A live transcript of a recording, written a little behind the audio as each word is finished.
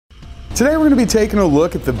Today we're going to be taking a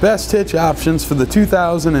look at the best hitch options for the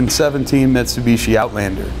 2017 Mitsubishi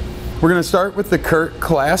Outlander. We're going to start with the Curt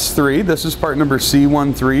Class 3. This is part number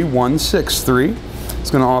C13163.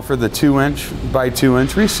 It's going to offer the 2" by 2"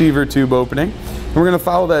 receiver tube opening. And we're going to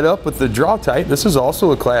follow that up with the Draw-Tite. This is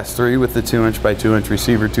also a Class 3 with the 2" by 2"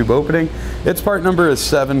 receiver tube opening. Its part number is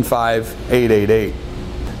 75888.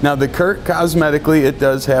 Now the Curt, cosmetically, it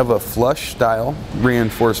does have a flush style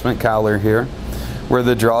reinforcement collar here, where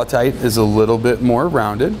the Draw-Tite is a little bit more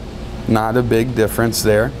rounded. Not a big difference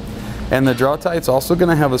there. And the Draw-Tite's also going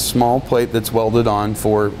to have a small plate that's welded on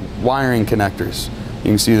for wiring connectors.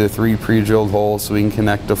 You can see the 3 pre-drilled holes, so we can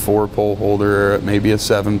connect a 4-pole holder or maybe a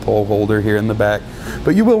 7-pole holder here in the back.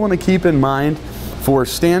 But you will want to keep in mind, for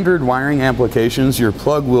standard wiring applications, your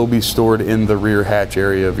plug will be stored in the rear hatch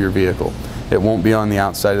area of your vehicle. It won't be on the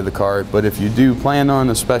outside of the car, but if you do plan on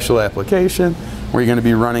a special application where you're going to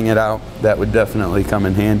be running it out, that would definitely come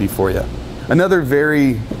in handy for you. Another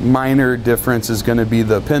very minor difference is going to be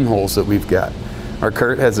the pinholes that we've got. Our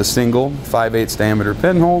Curt has a single 5/8 diameter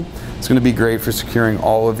pinhole. It's going to be great for securing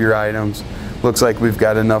all of your items. Looks like we've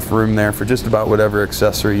got enough room there for just about whatever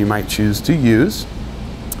accessory you might choose to use.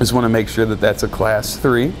 Just want to make sure that that's a Class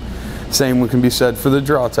 3. Same can be said for the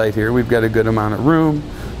Draw-Tite here. We've got a good amount of room.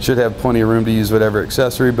 Should have plenty of room to use whatever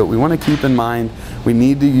accessory, but we want to keep in mind we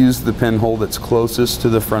need to use the pinhole that's closest to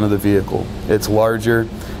the front of the vehicle. It's larger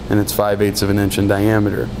and it's 5/8 of an inch in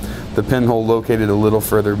diameter. The pinhole located a little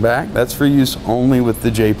further back, that's for use only with the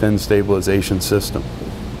J-pin stabilization system.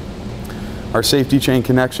 Our safety chain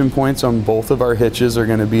connection points on both of our hitches are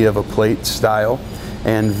going to be of a plate style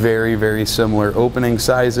and very, very similar opening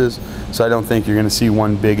sizes. So I don't think you're going to see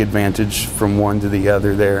one big advantage from one to the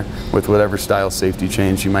other there with whatever style safety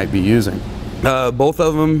chains you might be using. Both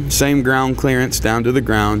of them, same ground clearance down to the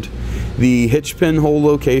ground. The hitch pinhole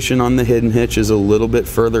location on the hidden hitch is a little bit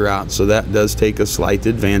further out, so that does take a slight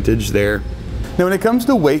advantage there. Now when it comes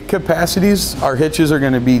to weight capacities, our hitches are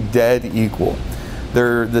going to be dead equal.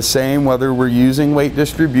 They're the same whether we're using weight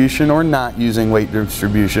distribution or not using weight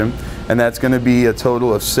distribution, and that's going to be a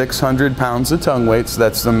total of 600 pounds of tongue weight, so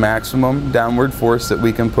that's the maximum downward force that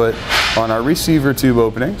we can put on our receiver tube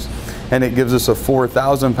openings, and it gives us a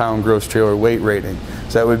 4,000 pound gross trailer weight rating.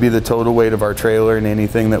 So that would be the total weight of our trailer and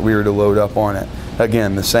anything that we were to load up on it.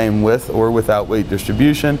 Again, the same with or without weight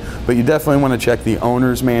distribution, but you definitely want to check the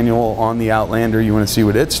owner's manual on the Outlander. You want to see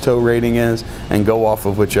what its tow rating is and go off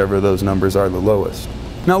of whichever of those numbers are the lowest.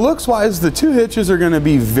 Now looks wise, the two hitches are going to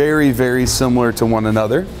be very, very similar to one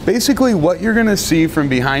another. Basically what you're going to see from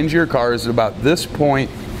behind your car is about this point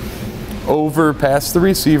over past the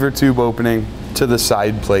receiver tube opening to the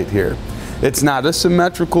side plate here. It's not a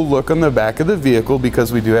symmetrical look on the back of the vehicle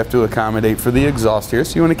because we do have to accommodate for the exhaust here,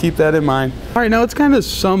 so you want to keep that in mind. All right, now let's kind of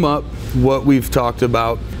sum up what we've talked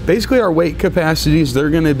about. Basically our weight capacities, they're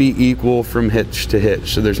going to be equal from hitch to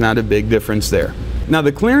hitch, so there's not a big difference there. Now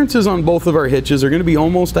the clearances on both of our hitches are going to be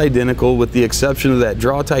almost identical with the exception of that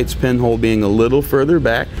Draw-Tite's pinhole being a little further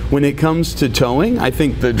back. When it comes to towing, I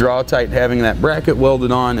think the Draw-Tite having that bracket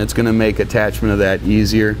welded on, it's going to make attachment of that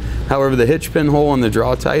easier. However, the hitch pinhole on the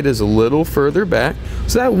Draw-Tite is a little further back,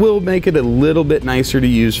 so that will make it a little bit nicer to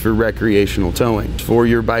use for recreational towing, for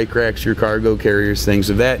your bike racks, your cargo carriers, things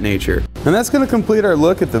of that nature. And that's going to complete our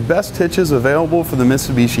look at the best hitches available for the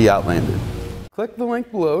Mitsubishi Outlander. Click the link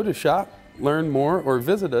below to shop, learn more, or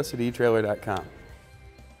visit us at etrailer.com.